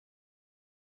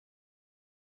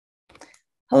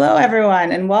Hello,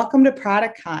 everyone, and welcome to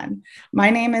ProductCon. My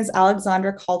name is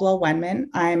Alexzandra Caldwell-Wenman.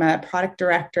 I'm a product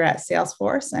director at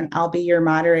Salesforce, and I'll be your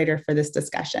moderator for this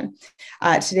discussion.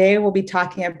 Today, we'll be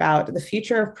talking about the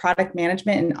future of product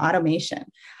management and automation.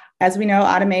 As we know,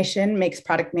 automation makes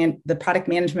the product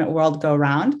management world go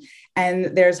round,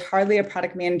 and there's hardly a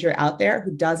product manager out there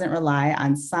who doesn't rely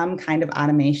on some kind of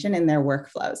automation in their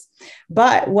workflows.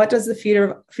 But what does the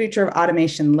future of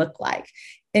automation look like?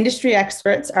 Industry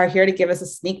experts are here to give us a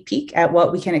sneak peek at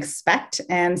what we can expect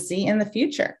and see in the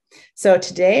future. So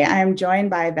today I'm joined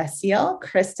by Vassil,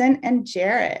 Kristen, and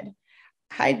Jared.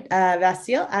 Hi,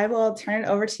 Vassil, I will turn it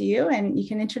over to you and you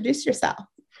can introduce yourself.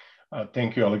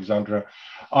 Thank you, Alexandra.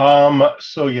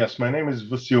 So yes, my name is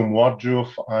Vassil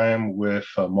Mladjov. I am with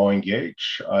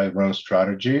MoEngage. I run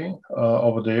strategy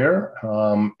over there.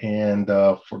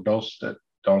 For those that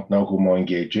don't know who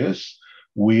MoEngage is,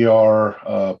 we are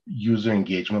a user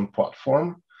engagement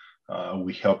platform.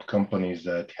 We help companies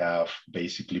that have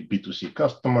basically B2C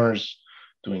customers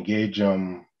to engage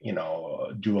them,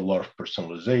 do a lot of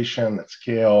personalization at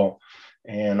scale.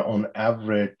 And on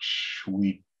average,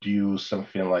 we do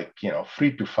something like,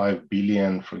 3 to 5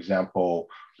 billion, for example,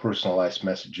 personalized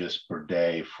messages per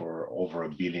day for over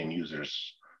 1 billion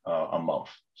users a month.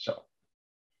 So.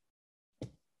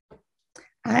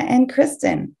 And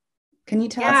Kristen, can you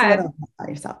tell us a little bit about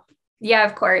yourself? Yeah,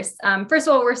 of course. First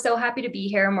of all, we're so happy to be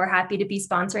here and we're happy to be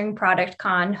sponsoring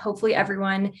ProductCon. Hopefully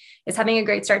everyone is having a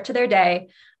great start to their day.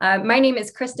 My name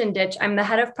is Kristen Ditsch. I'm the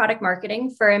head of product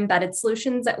marketing for embedded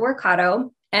solutions at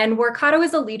Workato. And Workato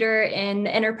is a leader in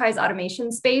the enterprise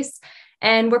automation space.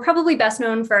 And we're probably best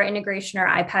known for our integration or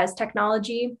iPaaS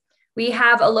technology. We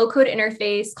have a low-code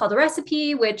interface called a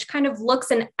recipe, which kind of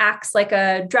looks and acts like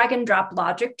a drag and drop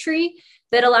logic tree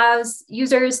that allows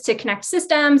users to connect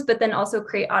systems, but then also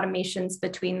create automations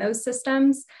between those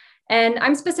systems. And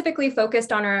I'm specifically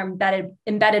focused on our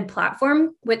embedded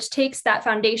platform, which takes that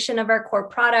foundation of our core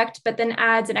product, but then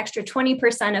adds an extra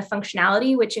 20% of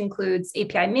functionality, which includes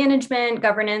API management,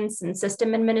 governance, and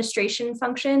system administration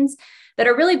functions that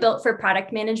are really built for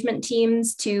product management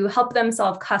teams to help them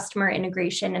solve customer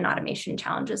integration and automation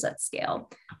challenges at scale.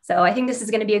 So I think this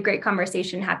is going to be a great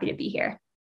conversation. Happy to be here.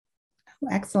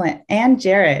 Excellent. And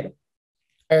Jared.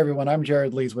 Hi, everyone. I'm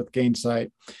Jared Lees with Gainsight.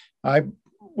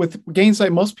 With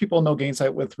Gainsight, most people know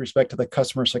Gainsight with respect to the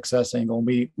customer success angle. And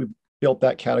we built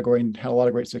that category and had a lot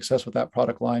of great success with that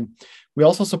product line. We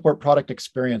also support product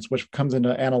experience, which comes into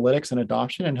analytics and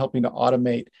adoption and helping to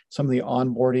automate some of the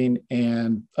onboarding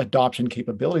and adoption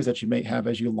capabilities that you may have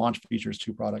as you launch features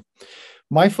to product.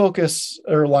 My focus,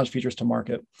 or launch features to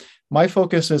market, my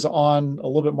focus is on a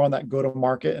little bit more on that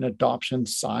go-to-market and adoption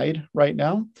side right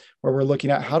now, where we're looking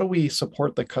at how do we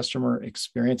support the customer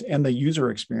experience and the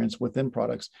user experience within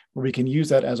products, where we can use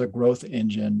that as a growth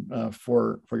engine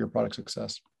for your product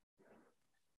success.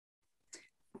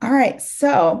 All right.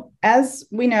 So as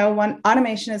we know,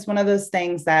 automation is one of those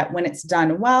things that when it's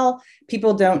done well,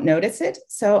 people don't notice it.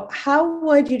 So how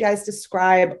would you guys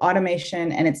describe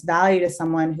automation and its value to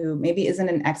someone who maybe isn't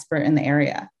an expert in the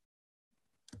area?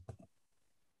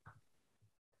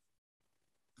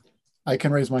 I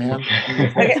can raise my hand.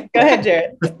 Okay, go ahead,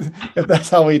 Jared. If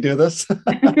that's how we do this.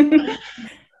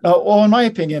 Well, in my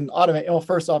opinion,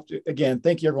 first off, again,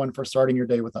 thank you everyone for starting your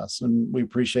day with us. And we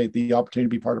appreciate the opportunity to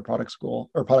be part of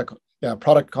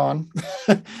ProductCon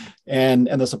and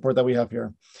the support that we have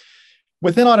here.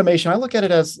 Within automation, I look at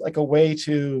it as like a way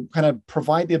to kind of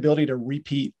provide the ability to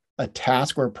repeat a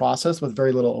task or a process with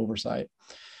very little oversight.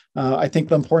 I think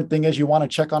the important thing is you want to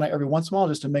check on it every once in a while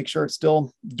just to make sure it's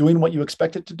still doing what you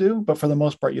expect it to do. But for the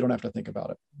most part, you don't have to think about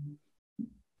it.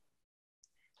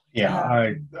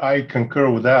 Yeah, I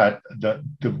concur with that.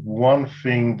 The one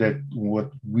thing that what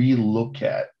we look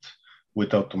at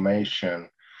with automation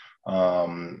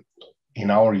in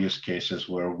our use cases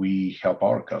where we help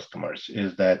our customers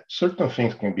is that certain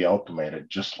things can be automated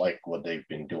just like what they've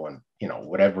been doing,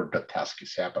 whatever the task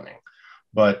is happening.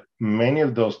 But many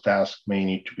of those tasks may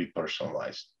need to be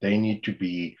personalized. They need to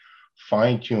be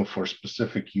fine-tuned for a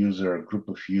specific user, a group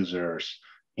of users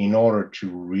in order to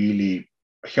really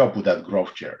help with that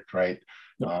growth, Jared, right?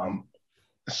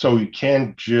 So you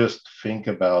can't just think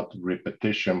about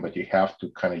repetition, but you have to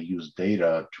kind of use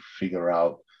data to figure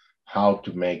out how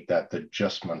to make that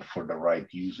adjustment for the right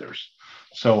users.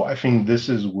 So I think this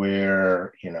is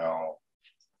where,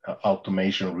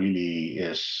 automation really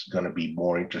is going to be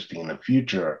more interesting in the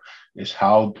future, is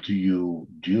how do you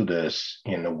do this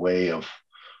in a way of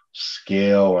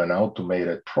scale and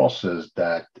automated process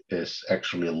that is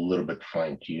actually a little bit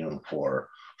fine-tuned for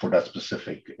that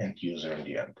specific end user in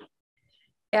the end.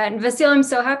 And Vassil, I'm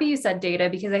so happy you said data,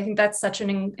 because I think that's such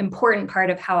an important part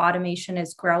of how automation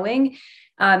is growing.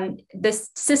 The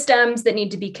systems that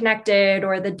need to be connected,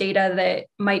 or the data that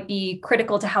might be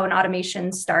critical to how an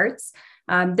automation starts.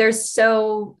 There's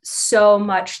so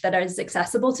much that is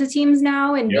accessible to teams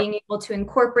now, and being able to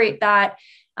incorporate that,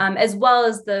 as well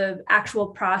as the actual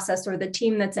process or the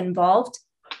team that's involved,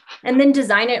 and then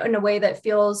design it in a way that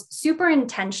feels super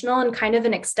intentional and kind of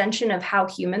an extension of how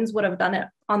humans would have done it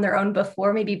on their own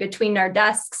before, maybe between our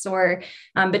desks or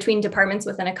between departments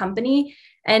within a company.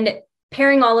 And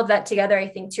pairing all of that together, I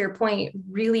think, to your point,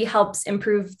 really helps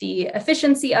improve the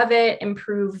efficiency of it,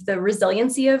 improve the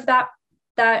resiliency of that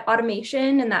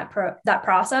automation and that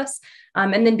process,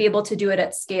 and then be able to do it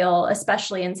at scale,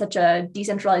 especially in such a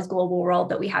decentralized global world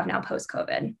that we have now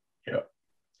post-COVID. Yeah.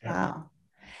 Wow.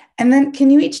 And then can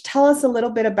you each tell us a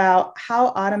little bit about how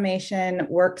automation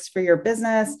works for your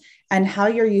business and how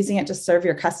you're using it to serve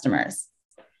your customers?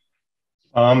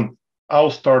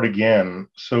 I'll start again.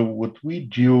 So what we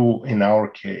do in our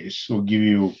case, we'll give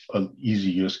you an easy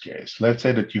use case. Let's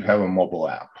say that you have a mobile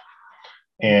app,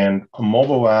 and a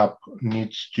mobile app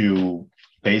needs to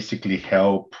basically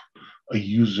help a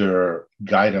user,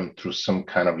 guide them through some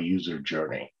kind of a user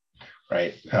journey,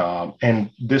 right?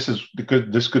 And this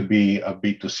could be a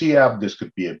B2C app, this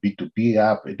could be a B2B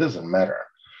app, it doesn't matter.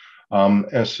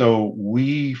 And so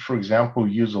we, for example,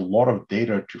 use a lot of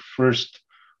data to first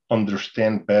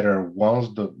understand better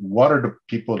what are the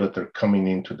people that are coming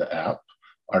into the app.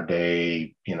 Are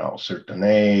they, certain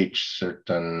age,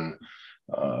 certain,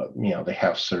 they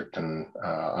have certain,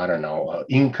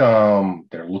 income,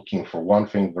 they're looking for one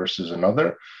thing versus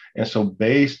another. And so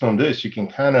based on this, you can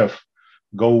kind of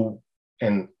go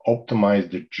and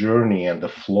optimize the journey and the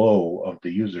flow of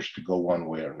the users to go one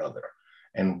way or another.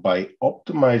 And by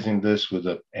optimizing this with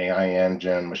an AI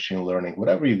engine, machine learning,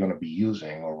 whatever you're going to be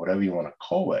using or whatever you want to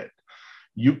call it,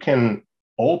 you can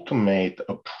automate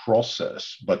a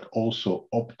process, but also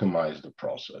optimize the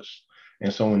process.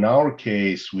 And so in our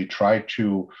case, we try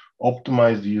to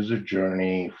optimize the user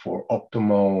journey for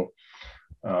optimal,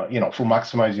 for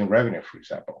maximizing revenue, for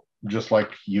example. Just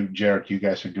like you, Jared, you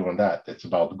guys are doing that. It's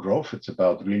about growth. It's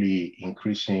about really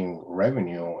increasing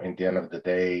revenue at the end of the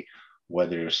day,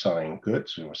 whether you're selling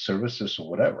goods or services or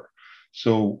whatever.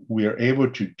 So we are able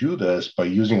to do this by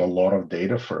using a lot of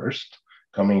data first,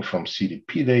 coming from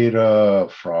CDP data,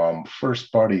 from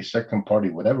first party, second party,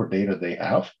 whatever data they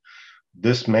have.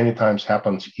 This many times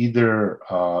happens either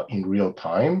in real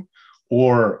time,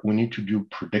 or we need to do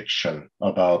prediction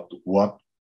about what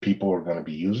people are going to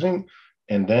be using.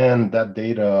 And then that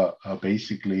data,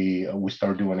 basically, we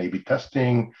start doing A/B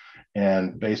testing.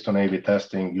 And based on A/B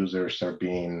testing, users are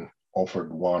being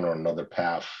offered one or another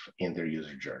path in their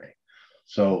user journey.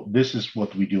 So this is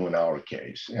what we do in our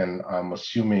case. And I'm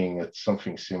assuming it's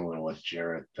something similar what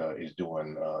Jared is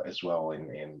doing as well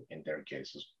in their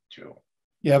cases too.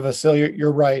 Yeah, Vassil,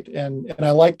 you're right. And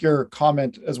I like your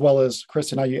comment, as well as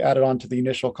Kristen, how you added on to the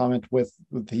initial comment with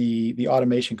the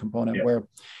automation component, where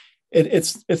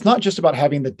it's not just about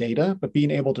having the data, but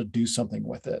being able to do something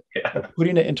with it,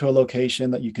 putting it into a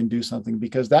location that you can do something,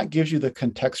 because that gives you the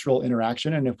contextual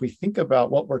interaction. And if we think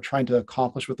about what we're trying to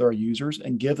accomplish with our users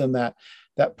and give them that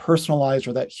personalized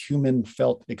or that human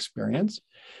felt experience,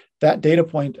 that data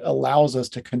point allows us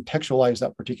to contextualize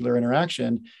that particular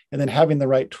interaction, and then having the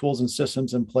right tools and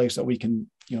systems in place that we can,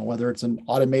 whether it's an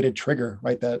automated trigger,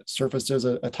 right, that surfaces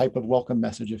a type of welcome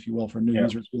message, if you will, for new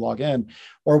users who log in,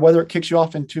 or whether it kicks you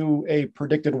off into a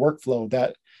predicted workflow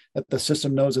that the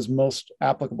system knows is most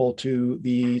applicable to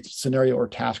the scenario or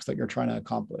tasks that you're trying to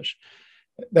accomplish.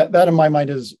 That in my mind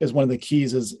is one of the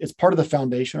keys. Is it's part of the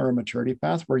foundation or a maturity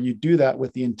path where you do that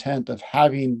with the intent of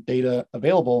having data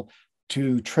available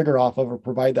to trigger off of or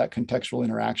provide that contextual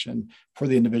interaction for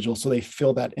the individual so they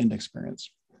feel that end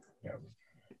experience. Yeah.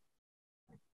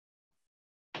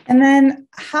 And then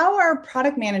how are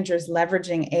product managers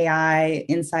leveraging AI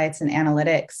insights and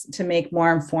analytics to make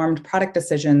more informed product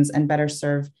decisions and better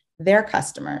serve their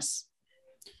customers?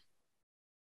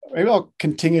 Maybe I'll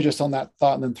continue just on that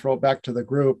thought and then throw it back to the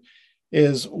group.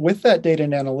 Is with that data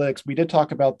and analytics, we did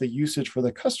talk about the usage for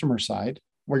the customer side,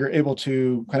 where you're able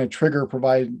to kind of trigger,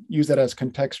 use that as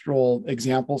contextual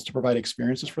examples to provide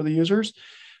experiences for the users.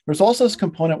 There's also this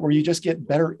component where you just get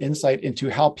better insight into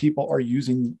how people are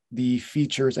using the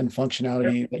features and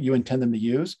functionality that you intend them to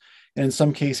use. And in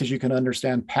some cases, you can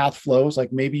understand path flows,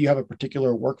 like maybe you have a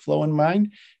particular workflow in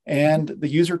mind and the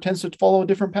user tends to follow a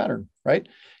different pattern, right?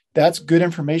 That's good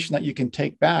information that you can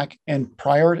take back and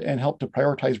help to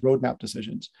prioritize roadmap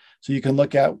decisions. So you can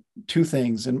look at two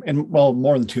things, and well,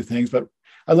 more than two things, but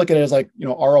I look at it as like,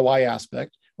 ROI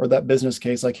aspect, or that business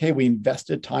case, like, hey, we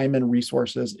invested time and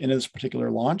resources into this particular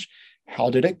launch.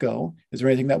 How did it go? Is there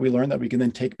anything that we learned that we can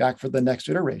then take back for the next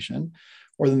iteration?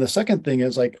 Or then the second thing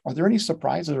is like, are there any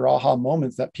surprises or aha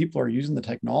moments that people are using the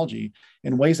technology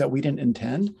in ways that we didn't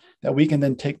intend, that we can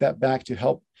then take that back to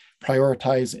help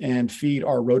prioritize and feed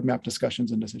our roadmap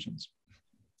discussions and decisions?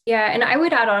 Yeah, and I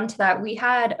would add on to that, we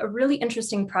had a really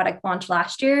interesting product launch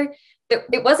last year.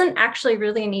 It wasn't actually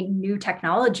really any new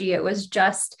technology. It was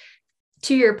just,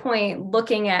 to your point,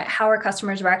 looking at how our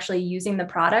customers were actually using the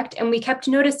product. And we kept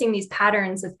noticing these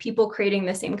patterns of people creating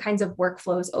the same kinds of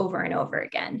workflows over and over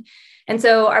again. And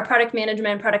so our product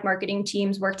management, product marketing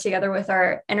teams worked together with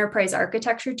our enterprise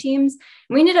architecture teams.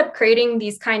 We ended up creating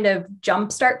these kind of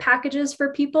jumpstart packages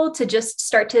for people to just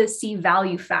start to see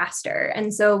value faster.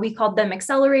 And so we called them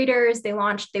accelerators.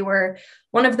 They were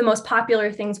one of the most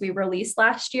popular things we released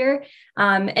last year.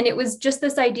 And it was just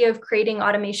this idea of creating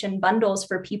automation bundles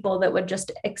for people that would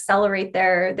just accelerate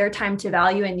their time to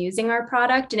value in using our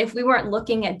product. And if we weren't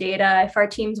looking at data, if our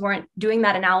teams weren't doing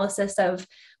that analysis of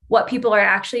what people are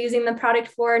actually using the product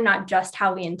for, not just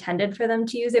how we intended for them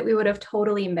to use it, we would have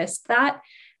totally missed that.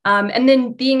 And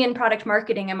then being in product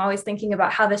marketing, I'm always thinking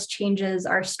about how this changes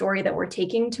our story that we're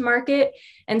taking to market.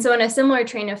 And so in a similar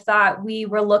train of thought, we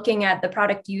were looking at the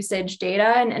product usage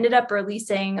data and ended up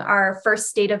releasing our first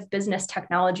state of business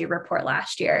technology report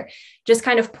last year, just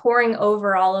kind of pouring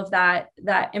over all of that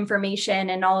information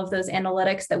and all of those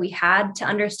analytics that we had to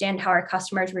understand how our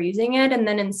customers were using it, and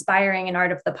then inspiring an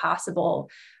art of the possible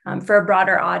for a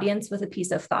broader audience with a piece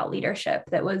of thought leadership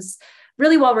that was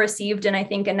really well received. And I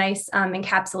think a nice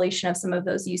encapsulation of some of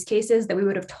those use cases that we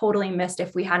would have totally missed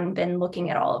if we hadn't been looking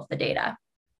at all of the data.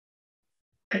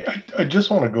 I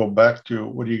just want to go back to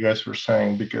what you guys were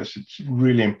saying, because it's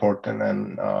really important.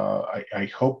 And I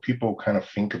hope people kind of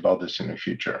think about this in the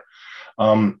future.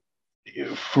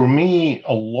 For me,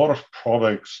 a lot of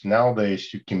products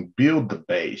nowadays, you can build the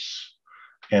base.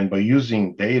 And by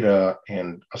using data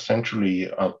and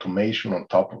essentially automation on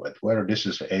top of it, whether this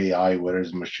is AI, whether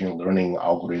it's machine learning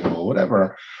algorithm or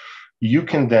whatever, you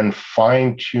can then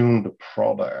fine tune the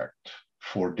product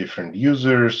for different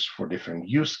users, for different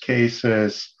use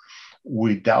cases,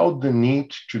 without the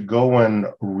need to go and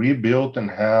rebuild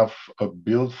and have a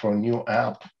build for a new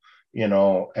app,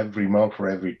 every month or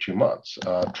every 2 months.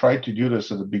 Try to do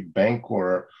this at a big bank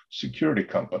or security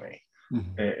company.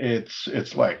 Mm-hmm.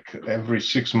 It's like every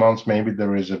 6 months, maybe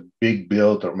there is a big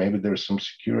build, or maybe there's some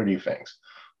security things.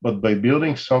 But by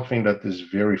building something that is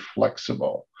very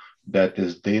flexible, that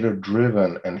is data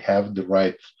driven, and have the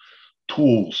right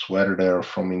tools, whether they're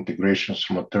from integrations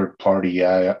from a third party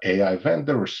AI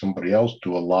vendor or somebody else,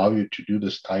 to allow you to do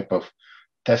this type of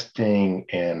testing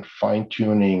and fine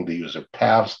tuning the user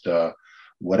paths,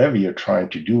 whatever you're trying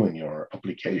to do in your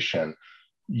application,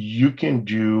 you can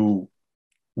do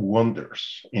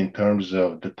wonders in terms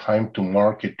of the time to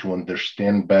market to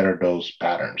understand better those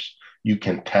patterns. You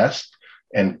can test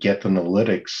and get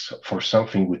analytics for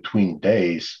something between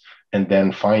days, and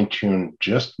then fine tune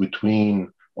just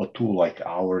between a tool like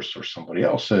ours or somebody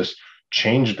else's,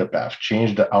 change the path,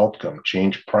 change the outcome,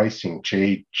 change pricing,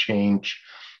 change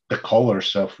the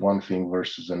colors of one thing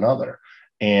versus another.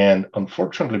 And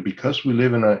unfortunately, because we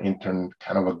live in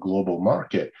kind of a global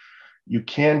market, you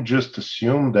can't just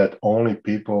assume that only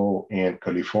people in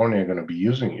California are going to be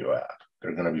using your app.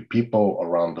 There are going to be people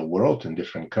around the world in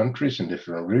different countries, in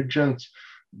different regions,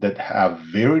 that have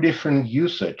very different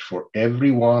usage for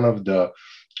every one of the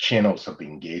channels of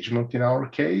engagement in our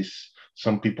case.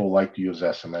 Some people like to use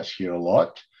SMS here a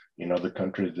lot. In other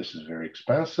countries, this is very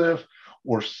expensive,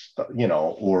 or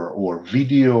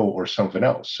video or something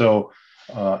else. So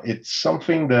it's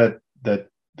something that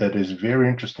is very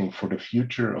interesting for the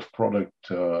future of product,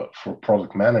 for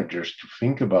product managers to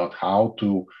think about how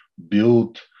to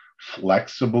build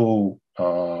flexible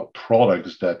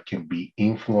products that can be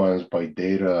influenced by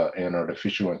data and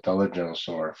artificial intelligence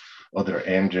or other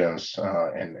engines,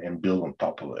 and build on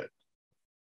top of it.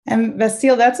 And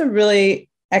Vassil, that's a really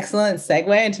excellent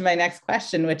segue into my next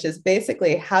question, which is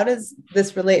basically, how does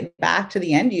this relate back to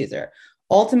the end user?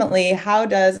 Ultimately, how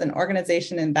does an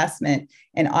organization investment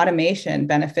in automation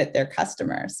benefit their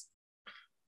customers?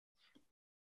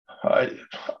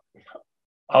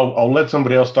 I'll let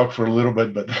somebody else talk for a little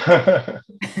bit, but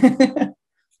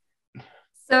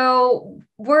So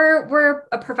we're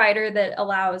a provider that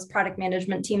allows product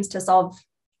management teams to solve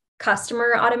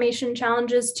customer automation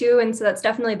challenges too. And so that's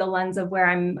definitely the lens of where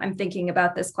I'm thinking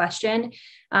about this question.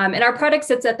 And our product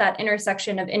sits at that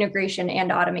intersection of integration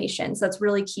and automation. So that's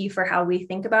really key for how we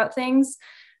think about things.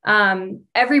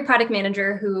 Every product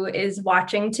manager who is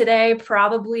watching today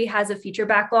probably has a feature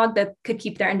backlog that could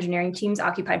keep their engineering teams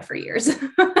occupied for years.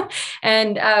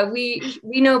 And we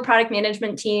know product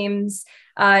management teams,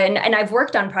 and I've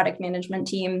worked on product management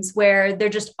teams where they're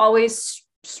just always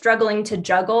struggling to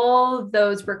juggle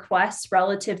those requests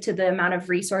relative to the amount of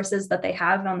resources that they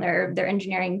have on their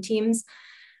engineering teams.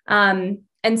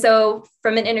 And so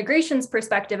from an integrations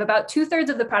perspective, about 2/3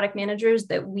 of the product managers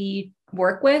that we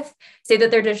work with say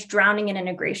that they're just drowning in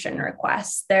integration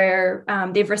requests.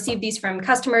 They've received these from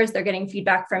customers, they're getting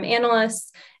feedback from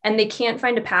analysts, and they can't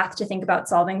find a path to think about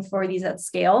solving for these at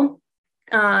scale.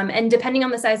 And depending on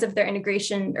the size of their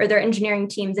integration or their engineering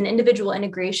teams, an individual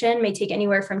integration may take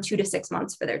anywhere from 2 to 6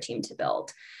 months for their team to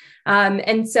build.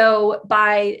 And so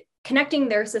by connecting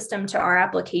their system to our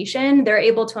application, they're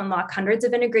able to unlock hundreds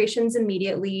of integrations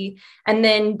immediately, and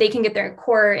then they can get their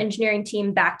core engineering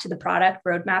team back to the product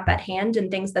roadmap at hand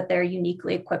and things that they're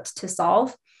uniquely equipped to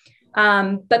solve.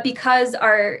 But because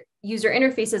our user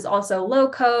interface is also low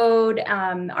code,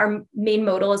 our main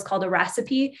modal is called a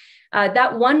recipe.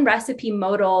 That one recipe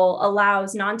modal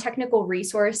allows non-technical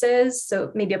resources,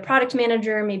 so maybe a product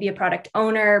manager, maybe a product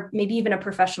owner, maybe even a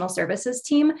professional services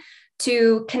team,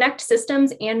 to connect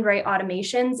systems and write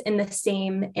automations in the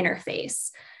same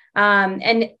interface.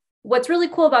 And what's really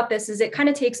cool about this is it kind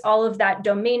of takes all of that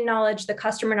domain knowledge, the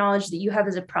customer knowledge that you have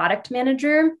as a product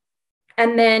manager,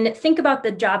 and then think about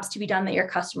the jobs to be done that your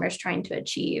customer is trying to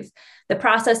achieve, the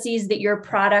processes that your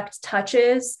product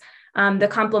touches, the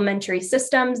complementary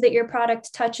systems that your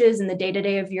product touches in the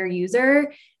day-to-day of your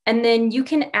user. And then you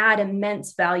can add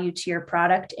immense value to your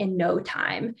product in no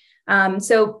time.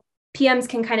 So PMs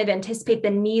can kind of anticipate the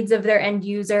needs of their end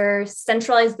user,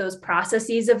 centralize those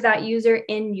processes of that user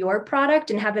in your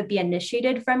product and have it be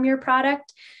initiated from your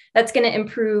product. That's going to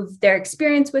improve their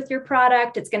experience with your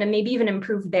product. It's going to maybe even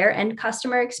improve their end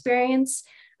customer experience.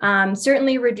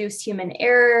 Certainly reduce human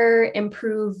error,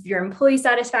 improve your employee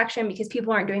satisfaction because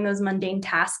people aren't doing those mundane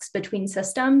tasks between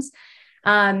systems.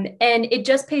 And it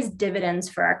just pays dividends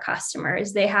for our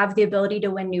customers. They have the ability to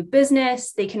win new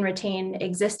business. They can retain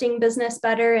existing business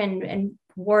better and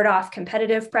ward off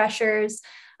competitive pressures.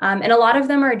 And a lot of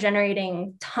them are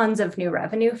generating tons of new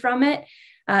revenue from it.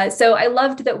 So I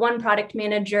loved that one product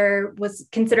manager was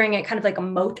considering it kind of like a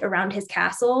moat around his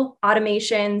castle.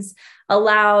 Automations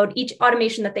allowed, each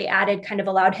automation that they added kind of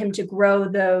allowed him to grow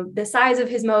the size of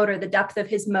his moat or the depth of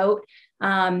his moat.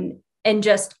 And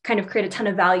just kind of create a ton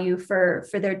of value for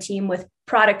their team, with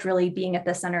product really being at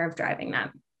the center of driving that.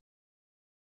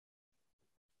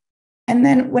 And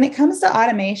then when it comes to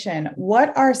automation,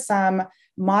 what are some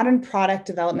modern product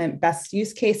development best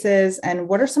use cases, and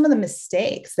what are some of the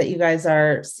mistakes that you guys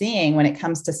are seeing when it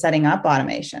comes to setting up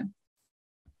automation?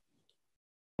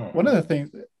 One of the things,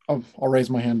 I'll raise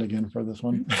my hand again for this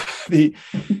one.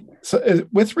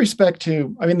 With respect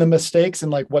to, the mistakes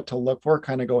and like what to look for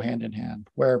kind of go hand in hand,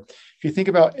 where if you think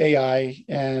about AI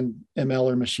and ML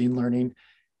or machine learning,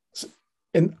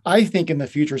 and I think in the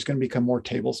future it's going to become more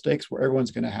table stakes where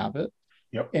everyone's going to have it.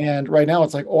 Yep. And right now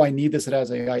it's like, oh, I need this. It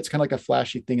has AI. It's kind of like a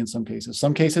flashy thing in some cases.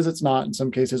 Some cases it's not. In some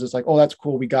cases it's like, oh, that's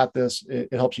cool. We got this.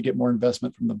 It helps you get more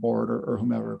investment from the board or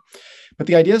whomever. But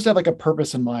the idea is to have like a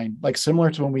purpose in mind, like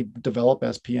similar to when we develop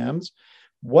as PMs.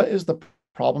 What is the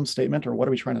problem statement, or what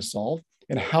are we trying to solve?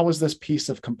 And how is this piece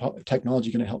of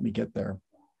technology going to help me get there?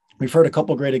 We've heard a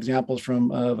couple of great examples from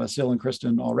Vassil and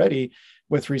Kristen already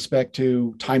with respect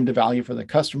to time to value for the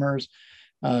customers.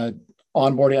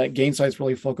 Onboarding at Gainsight's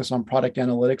really focused on product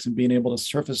analytics and being able to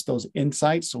surface those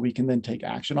insights so we can then take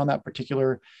action on that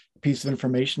particular piece of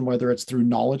information, whether it's through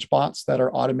knowledge bots that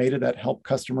are automated that help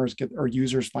customers get or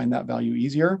users find that value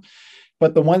easier.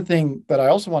 But the one thing that I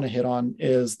also want to hit on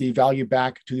is the value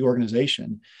back to the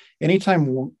organization.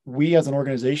 Anytime we as an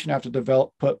organization have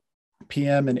to put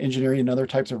PM and engineering and other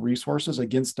types of resources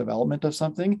against development of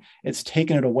something, it's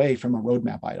taken it away from a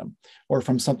roadmap item or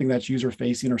from something that's user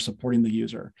facing or supporting the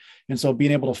user. And so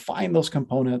being able to find those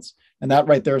components, and that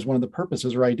right there is one of the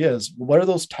purposes or ideas. What are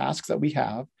those tasks that we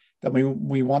have that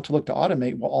we want to look to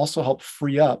automate will also help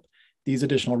free up these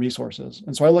additional resources.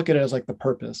 And so I look at it as like the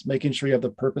purpose, making sure you have the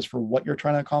purpose for what you're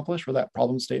trying to accomplish for that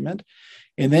problem statement.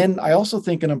 And then I also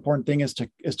think an important thing is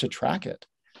to track it,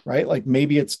 right? Like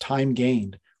maybe it's time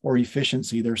gained or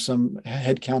efficiency. There's some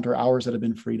headcount or hours that have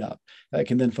been freed up that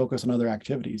can then focus on other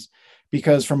activities.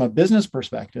 Because from a business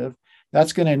perspective,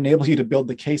 that's going to enable you to build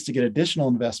the case to get additional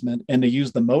investment and to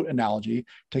use the moat analogy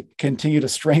to continue to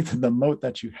strengthen the moat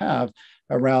that you have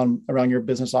around your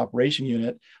business operation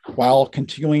unit while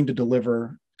continuing to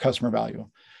deliver customer value.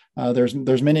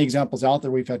 There's many examples out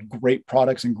there. We've had great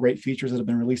products and great features that have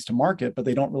been released to market, but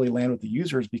they don't really land with the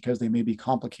users because they may be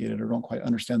complicated or don't quite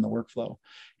understand the workflow.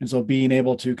 And so being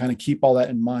able to kind of keep all that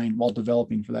in mind while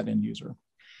developing for that end user.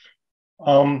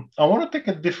 I want to take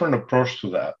a different approach to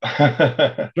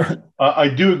that. Sure. I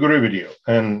do agree with you,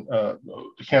 and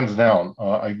hands down,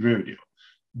 I agree with you.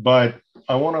 But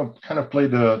I want to kind of play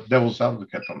the devil's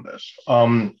advocate on this.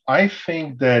 I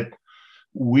think that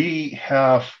we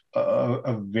have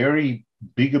a very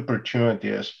big opportunity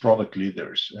as product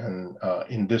leaders, and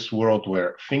in this world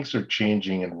where things are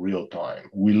changing in real time.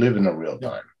 We live in a real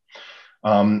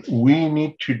time. We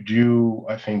need to do,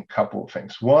 I think, a couple of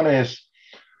things. One is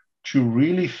to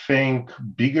really think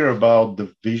bigger about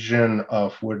the vision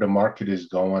of where the market is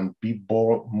going, be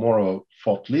more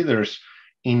thought leaders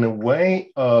in a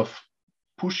way of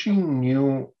pushing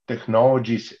new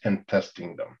technologies and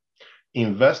testing them,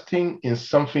 investing in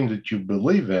something that you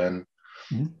believe in.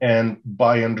 Mm-hmm. And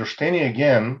by understanding,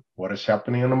 again, what is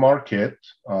happening in the market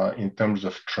in terms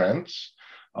of trends,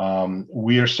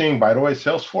 we are seeing, by the way,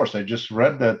 Salesforce. I just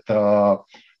read that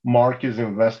Mark is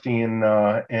investing in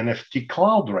NFT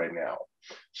cloud right now.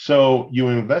 So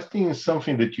you're investing in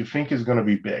something that you think is going to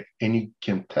be big and you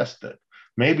can test it.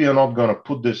 Maybe you're not going to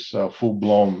put this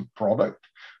full-blown product,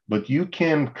 but you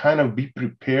can kind of be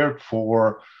prepared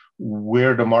for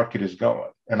where the market is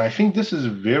going. And I think this is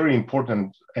very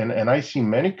important. And I see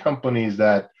many companies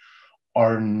that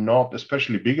are not,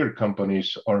 especially bigger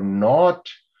companies, are not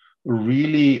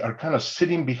really are kind of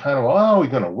sitting behind, oh, we're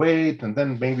going to wait and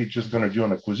then maybe just going to do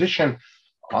an acquisition.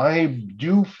 I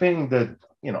do think that,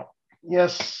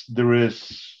 yes, there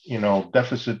is,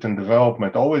 deficit in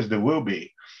development. Always there will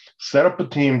be. Set up a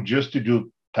team just to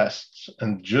do tests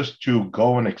and just to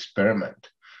go and experiment,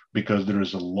 because there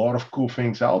is a lot of cool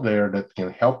things out there that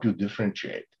can help you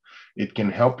differentiate. It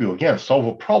can help you, again, solve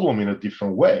a problem in a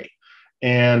different way.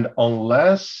 And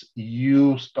unless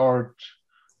you start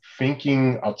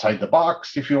thinking outside the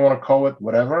box, if you want to call it,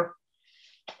 whatever,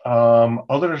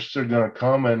 others are going to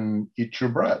come and eat your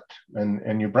bread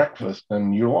and your breakfast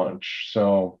and your lunch.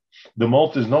 So the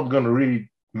moat is not going to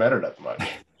really matter that much.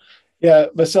 Yeah,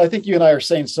 but so I think you and I are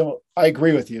saying, so I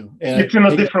agree with you. And it's in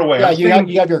a different way. Yeah,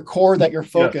 you have your core that you're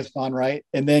focused on, right?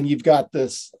 And then you've got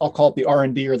this, I'll call it the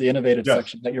R&D or the innovative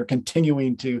section that you're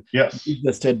continuing to use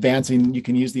this to advancing. You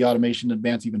can use the automation to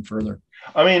advance even further.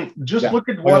 I mean, just look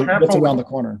at what happened. What's around the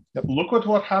corner. Yep. Look at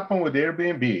what happened with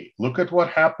Airbnb. Look at what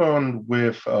happened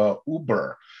with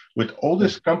Uber, with all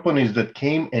these companies that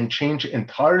came and changed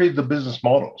entirely the business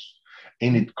models.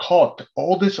 And it caught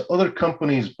all these other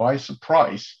companies by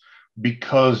surprise,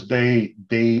 because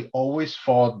they always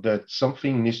thought that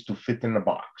something needs to fit in a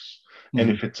box. Mm-hmm. And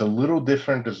if it's a little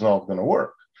different, it's not going to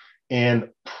work. And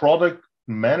product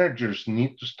managers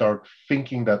need to start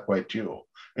thinking that way too.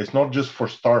 It's not just for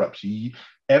startups.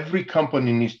 Every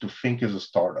company needs to think as a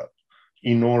startup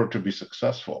in order to be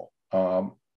successful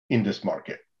in this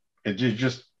market. It's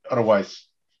just otherwise,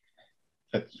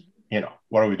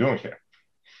 what are we doing here?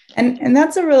 And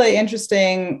that's a really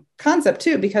interesting concept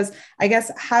too, because I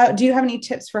guess, do you have any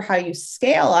tips for how you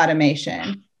scale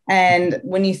automation? And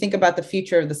when you think about the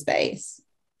future of the space?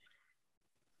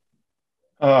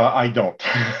 I don't.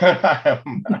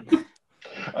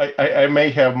 I may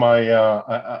have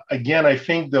my, again, I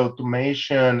think the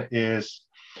automation is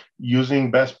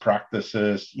using best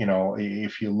practices.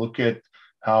 If you look at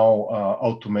how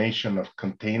automation of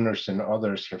containers and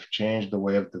others have changed the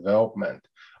way of development,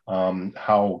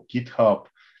 how GitHub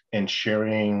and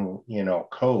sharing,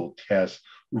 code has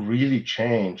really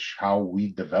changed how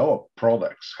we develop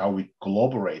products, how we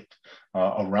collaborate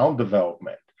around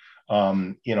development.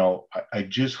 I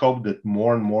just hope that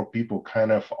more and more people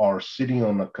kind of are sitting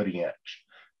on the cutting edge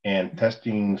and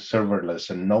testing serverless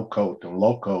and no code and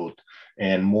low code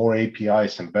and more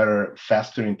APIs and better,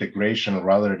 faster integration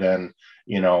rather than,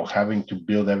 having to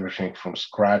build everything from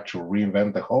scratch or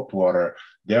reinvent the hot water.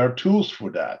 There are tools for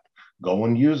that. Go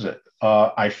and use it.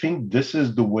 I think this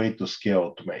is the way to scale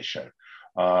automation.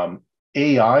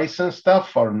 AIs and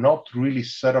stuff are not really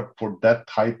set up for that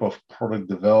type of product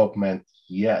development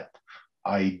yet.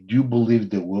 I do believe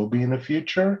there will be in the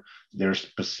future. There's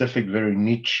specific, very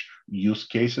niche use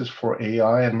cases for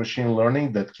AI and machine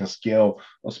learning that can scale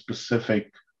a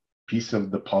specific piece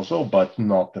of the puzzle, but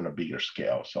not on a bigger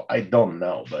scale. So I don't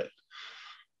know, but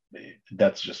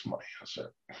that's just my answer.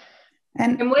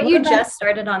 And what you just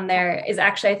started on there is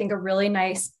actually, I think, a really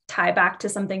nice tie back to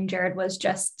something Jared was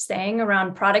just saying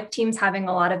around product teams having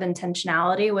a lot of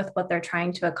intentionality with what they're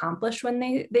trying to accomplish when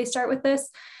they start with this.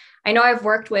 I know I've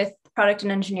worked with product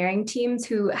and engineering teams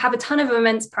who have a ton of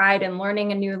immense pride in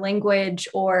learning a new language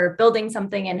or building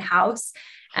something in-house.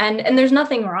 And there's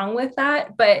nothing wrong with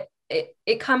that, but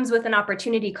it comes with an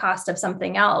opportunity cost of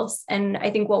something else. And I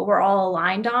think what we're all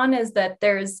aligned on is that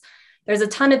there's a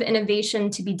ton of innovation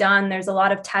to be done. There's a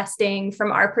lot of testing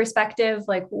from our perspective,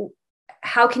 like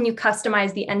how can you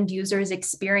customize the end user's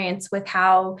experience with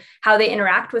how they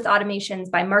interact with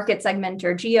automations by market segment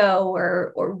or geo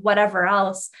or whatever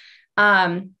else.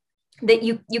 That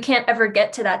you can't ever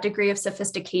get to that degree of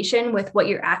sophistication with what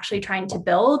you're actually trying to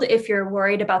build if you're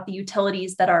worried about the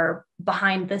utilities that are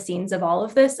behind the scenes of all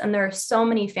of this. And there are so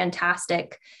many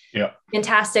fantastic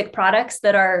products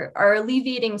that are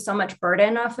alleviating so much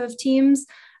burden off of teams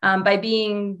by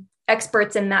being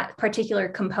experts in that particular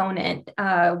component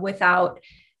without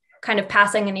kind of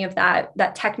passing any of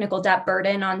that technical debt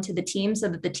burden onto the team so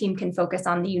that the team can focus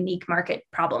on the unique market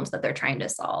problems that they're trying to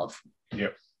solve.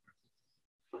 Yep.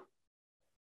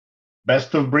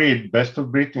 Best of breed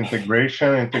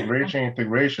integration.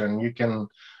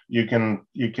 You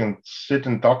can sit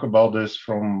and talk about this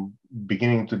from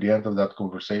beginning to the end of that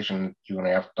conversation. You're going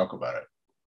to have to talk about it.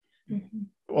 Mm-hmm.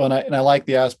 Well, and I like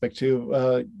the aspect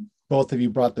too. Both of you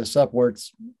brought this up, where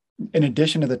it's in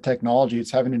addition to the technology,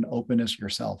 it's having an openness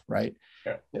yourself, right?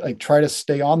 Yeah. Like try to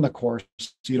stay on the course so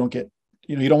you don't get,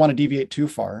 you don't want to deviate too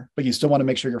far, but you still want to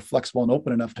make sure you're flexible and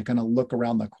open enough to kind of look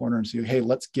around the corner and see, hey,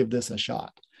 let's give this a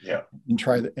shot. Yeah.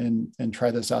 And try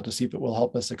this out to see if it will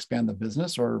help us expand the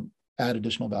business or add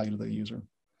additional value to the user.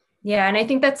 Yeah. And I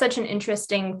think that's such an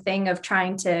interesting thing of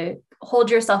trying to hold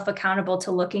yourself accountable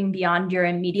to looking beyond your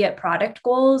immediate product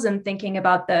goals and thinking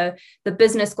about the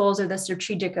business goals or the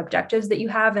strategic objectives that you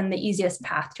have and the easiest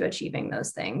path to achieving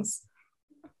those things.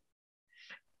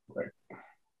 Right.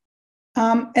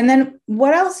 And then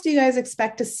what else do you guys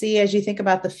expect to see as you think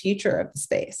about the future of the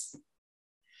space?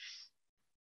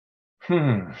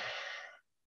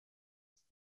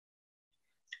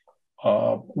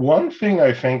 One thing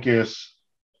I think is,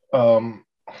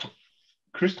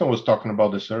 Kristen was talking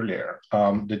about this earlier,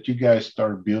 that you guys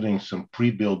start building some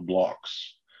pre-built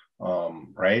blocks,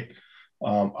 right?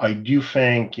 I do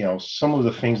think, some of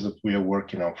the things that we are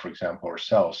working on, for example,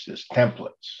 ourselves is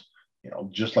templates,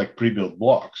 just like pre-built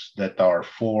blocks that are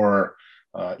for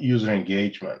user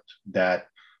engagement, that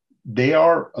they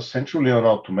are essentially an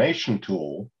automation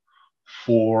tool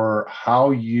for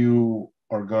how you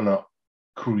are going to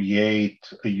create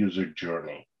a user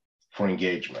journey for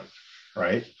engagement,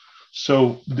 right?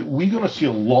 So we're going to see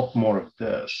a lot more of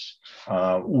this,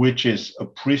 which is a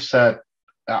preset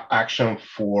action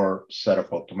for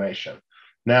setup automation.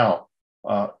 Now,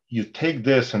 you take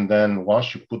this, and then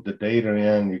once you put the data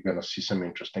in, you're going to see some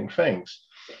interesting things.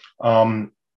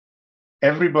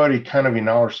 Everybody kind of in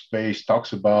our space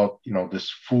talks about, this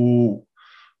full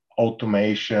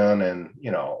automation and,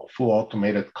 full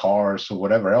automated cars or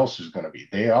whatever else is going to be.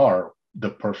 They are the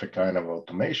perfect kind of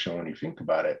automation when you think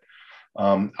about it.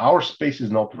 Our space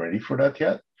is not ready for that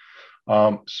yet.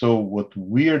 So what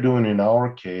we are doing in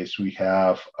our case, we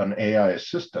have an AI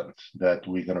assistant that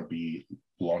we're going to be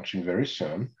launching very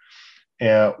soon,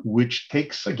 which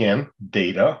takes, again,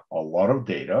 data, a lot of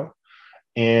data,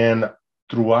 and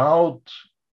throughout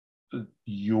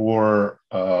your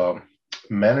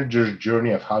manager's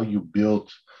journey of how you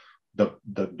build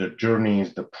the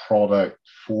journeys, the product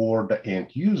for the end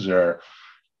user,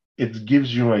 it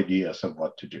gives you ideas of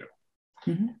what to do.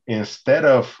 Mm-hmm. Instead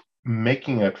of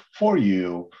making it for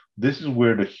you, this is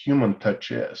where the human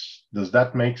touch is. Does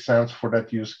that make sense for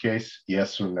that use case?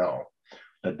 Yes or no?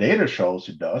 The data shows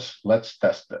it does. Let's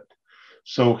test it.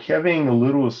 So having a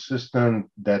little assistant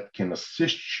that can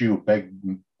assist you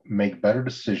make better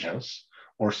decisions,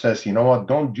 or says, you know what,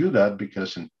 don't do that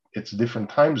because it's a different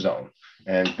time zone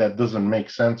and that doesn't make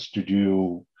sense to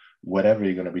do whatever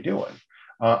you're going to be doing.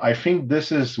 I think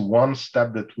this is one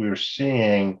step that we're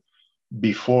seeing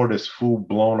before this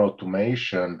full-blown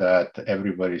automation that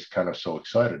everybody's kind of so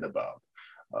excited about,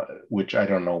 which I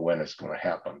don't know when it's going to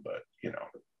happen, but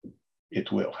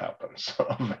it will happen so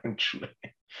eventually.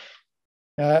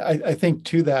 I think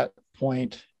to that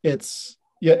point, it's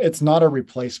not a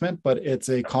replacement, but it's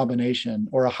a combination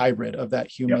or a hybrid of that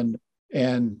human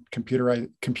and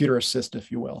computer assist,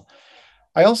 if you will.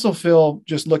 I also feel,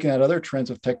 just looking at other trends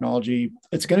of technology,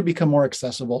 it's going to become more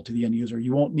accessible to the end user.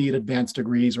 You won't need advanced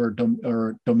degrees or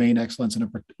domain excellence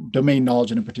in domain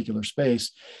knowledge in a particular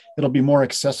space. It'll be more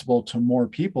accessible to more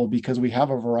people because we have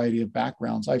a variety of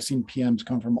backgrounds. I've seen PMs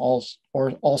come from all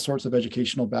sorts of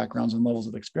educational backgrounds and levels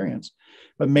of experience,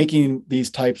 but making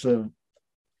these types of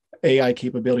AI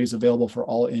capabilities available for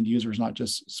all end users, not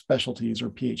just specialties or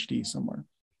PhDs somewhere.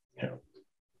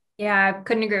 Yeah, I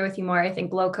couldn't agree with you more. I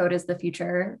think low code is the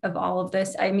future of all of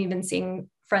this. I'm even seeing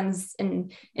friends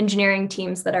in engineering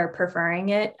teams that are preferring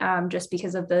it, just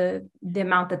because of the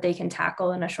amount that they can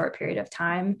tackle in a short period of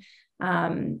time,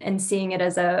 and seeing it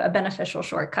as a beneficial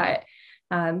shortcut.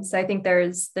 So I think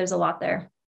there's a lot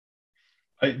there.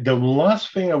 The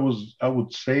last thing I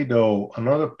would say, though,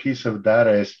 another piece of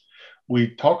data is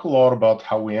we talk a lot about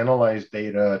how we analyze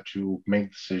data to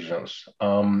make decisions.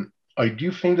 I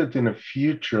do think that in the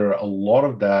future, a lot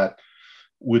of that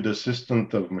with the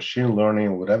assistant of machine learning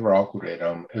or whatever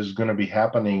algorithm is going to be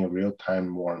happening in real time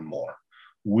more and more.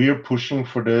 We're pushing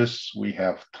for this. We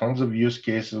have tons of use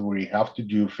cases where you have to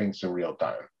do things in real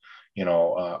time.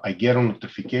 I get a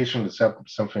notification that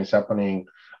something's happening.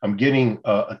 I'm getting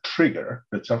a trigger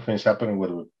that something is happening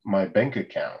with my bank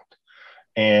account,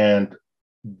 and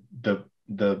the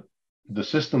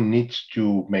system needs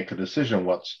to make a decision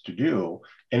what's to do,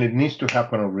 and it needs to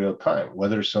happen in real time.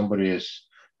 Whether somebody is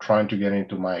trying to get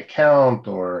into my account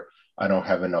or I don't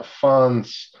have enough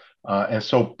funds, and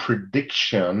so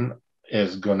prediction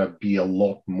is going to be a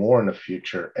lot more in the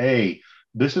future.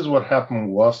 This is what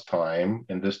happened last time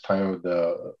in this time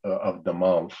of the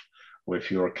month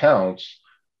with your accounts.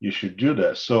 You should do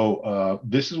this. So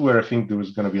this is where I think there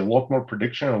is going to be a lot more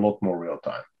prediction and a lot more real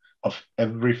time of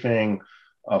everything,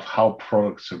 of how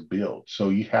products are built. So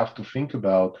you have to think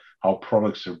about how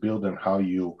products are built and how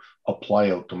you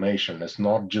apply automation. It's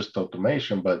not just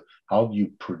automation, but how do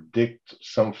you predict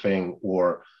something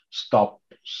or stop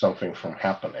something from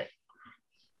happening?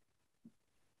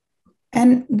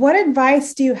 And what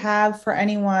advice do you have for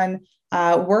anyone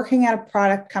working at a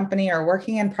product company or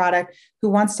working in product who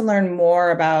wants to learn more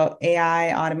about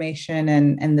AI automation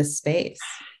and this space?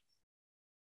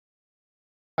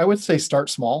 I would say start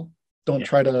small. Don't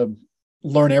try to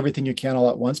learn everything you can all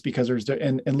at once, because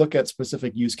and look at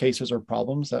specific use cases or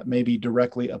problems that may be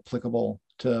directly applicable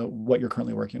to what you're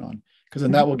currently working on. Because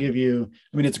then that will give you,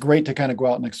 it's great to kind of go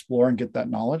out and explore and get that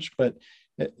knowledge, but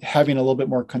having a little bit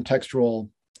more contextual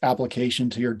application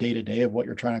to your day-to-day of what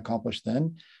you're trying to accomplish,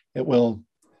 then I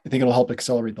think it'll help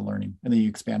accelerate the learning, and then you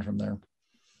expand from there.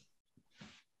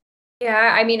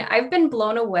 Yeah, I've been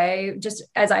blown away just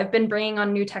as I've been bringing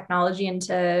on new technology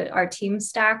into our team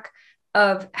stack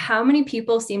of how many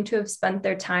people seem to have spent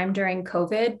their time during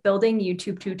COVID building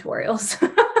YouTube tutorials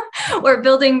or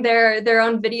building their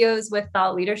own videos with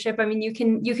thought leadership. You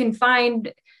can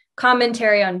find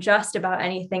commentary on just about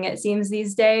anything, it seems,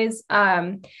 these days.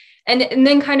 And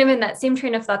then kind of in that same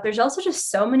train of thought, there's also just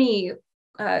so many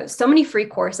free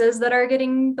courses that are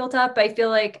getting built up. I feel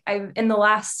like in the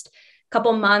last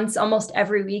couple months, almost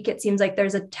every week, it seems like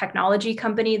there's a technology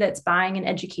company that's buying an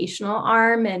educational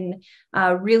arm and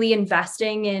really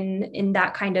investing in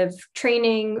that kind of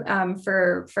training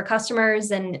for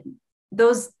customers. And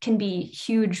those can be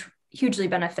hugely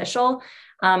beneficial.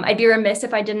 I'd be remiss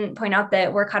if I didn't point out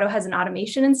that Workato has an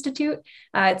automation institute.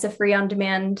 It's a free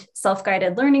on-demand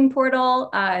self-guided learning portal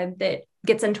that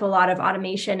gets into a lot of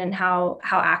automation and how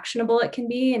actionable it can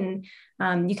be. And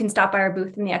you can stop by our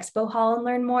booth in the expo hall and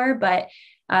learn more, but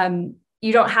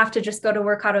you don't have to just go to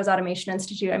Workato's Automation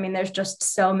Institute. There's just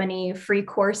so many free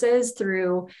courses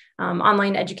through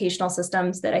online educational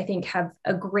systems that I think have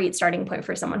a great starting point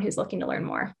for someone who's looking to learn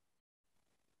more.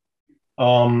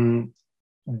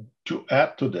 To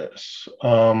add to this,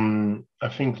 I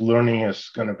think learning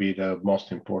is going to be the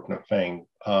most important thing.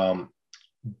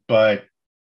 But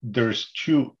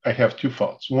I have two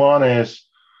thoughts. One is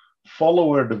follow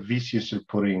where the VCs are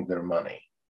putting their money.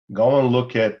 Go and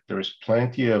look there's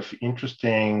plenty of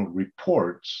interesting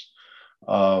reports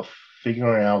of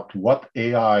figuring out what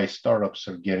AI startups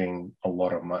are getting a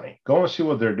lot of money. Go and see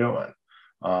what they're doing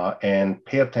and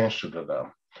pay attention to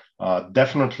them.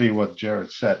 Definitely what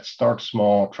Jared said, start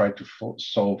small, try to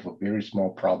solve a very small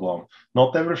problem.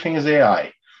 Not everything is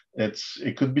AI.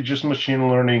 It could be just machine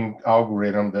learning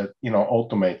algorithm that,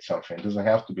 automates something. It doesn't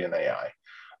have to be an AI.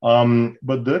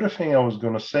 But the other thing I was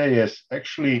going to say is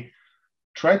actually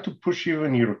try to push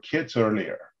even your kids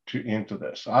earlier into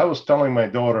this. I was telling my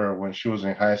daughter when she was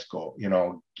in high school,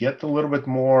 get a little bit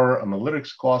more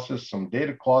analytics classes, some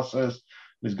data classes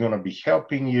is going to be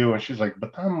helping you. And she's like,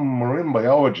 but I'm marine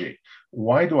biology.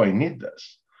 Why do I need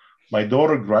this? My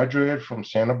daughter graduated from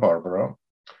Santa Barbara.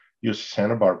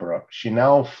 She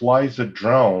now flies a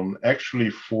drone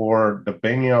actually for the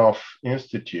Benioff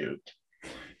Institute.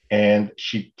 And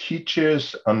she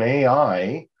teaches an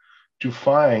AI to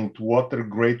find what are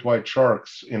great white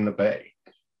sharks in the bay.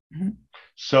 Mm-hmm.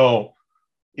 So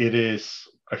it is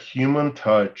a human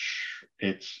touch.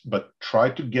 But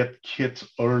try to get kids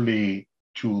early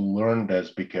to learn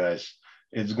this, because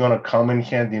it's going to come in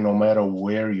handy no matter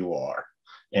where you are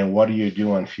and what do you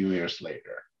do a few years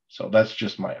later. So that's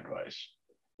just my advice.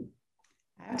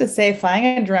 I have to say,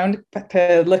 flying a drone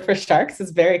to look for sharks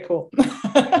is very cool.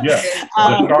 Yeah,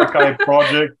 the Shark Eye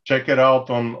project, check it out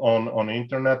on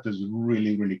internet, is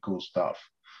really, really cool stuff.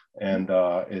 And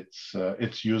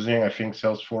it's using, I think,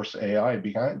 Salesforce AI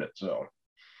behind it. So.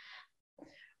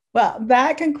 Well,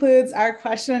 that concludes our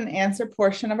question and answer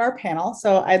portion of our panel.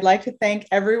 So I'd like to thank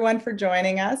everyone for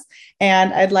joining us.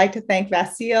 And I'd like to thank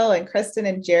Vassil and Kristen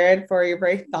and Jared for your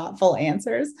very thoughtful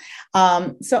answers.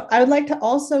 So I would like to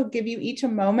also give you each a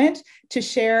moment to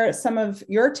share some of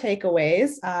your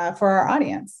takeaways for our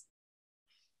audience.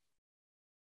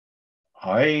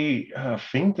 I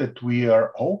think that we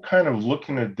are all kind of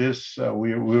looking at this.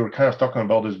 We were kind of talking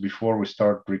about this before we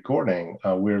start recording.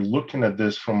 We're looking at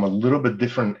this from a little bit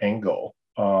different angle,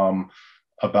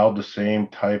 about the same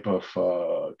type of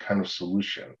kind of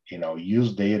solution.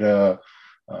 Use data,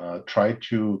 try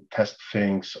to test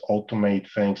things, automate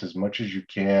things as much as you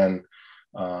can,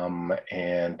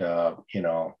 and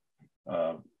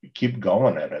keep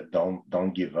going at it.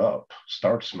 Don't give up.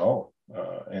 Start small,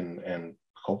 and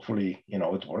hopefully,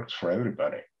 it works for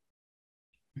everybody.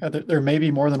 Yeah, there may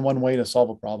be more than one way to solve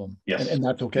a problem. Yes. And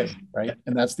that's okay, right?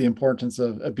 And that's the importance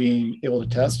of being able to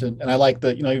test. And I like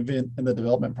that, even in the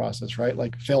development process, right?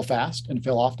 Like fail fast and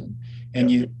fail often.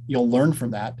 And you'll learn from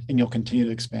that, and you'll continue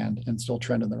to expand and still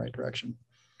trend in the right direction.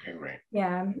 Okay, great.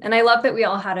 Yeah. And I love that we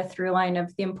all had a through line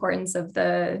of the importance of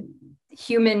the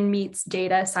human meets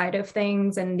data side of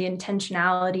things and the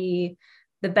intentionality,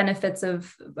 the benefits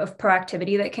of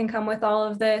proactivity that can come with all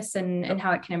of this, and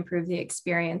how it can improve the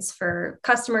experience for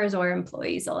customers or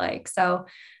employees alike. So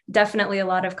definitely a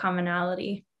lot of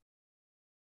commonality.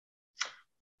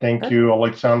 Thank you,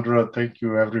 Alexandra. Thank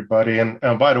you, everybody. And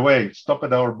by the way, stop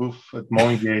at our booth at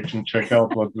MoEngage and check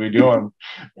out what we're doing,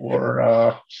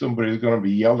 or somebody's going to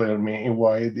be yelling at me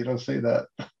why I didn't say that.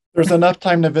 There's enough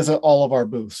time to visit all of our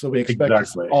booths, so we expect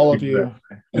all of you.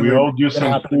 And we all do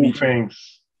some cool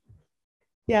things.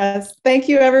 Yes. Thank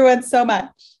you, everyone, so much.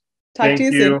 Talk to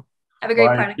you soon. Have a great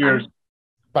product.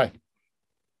 Bye.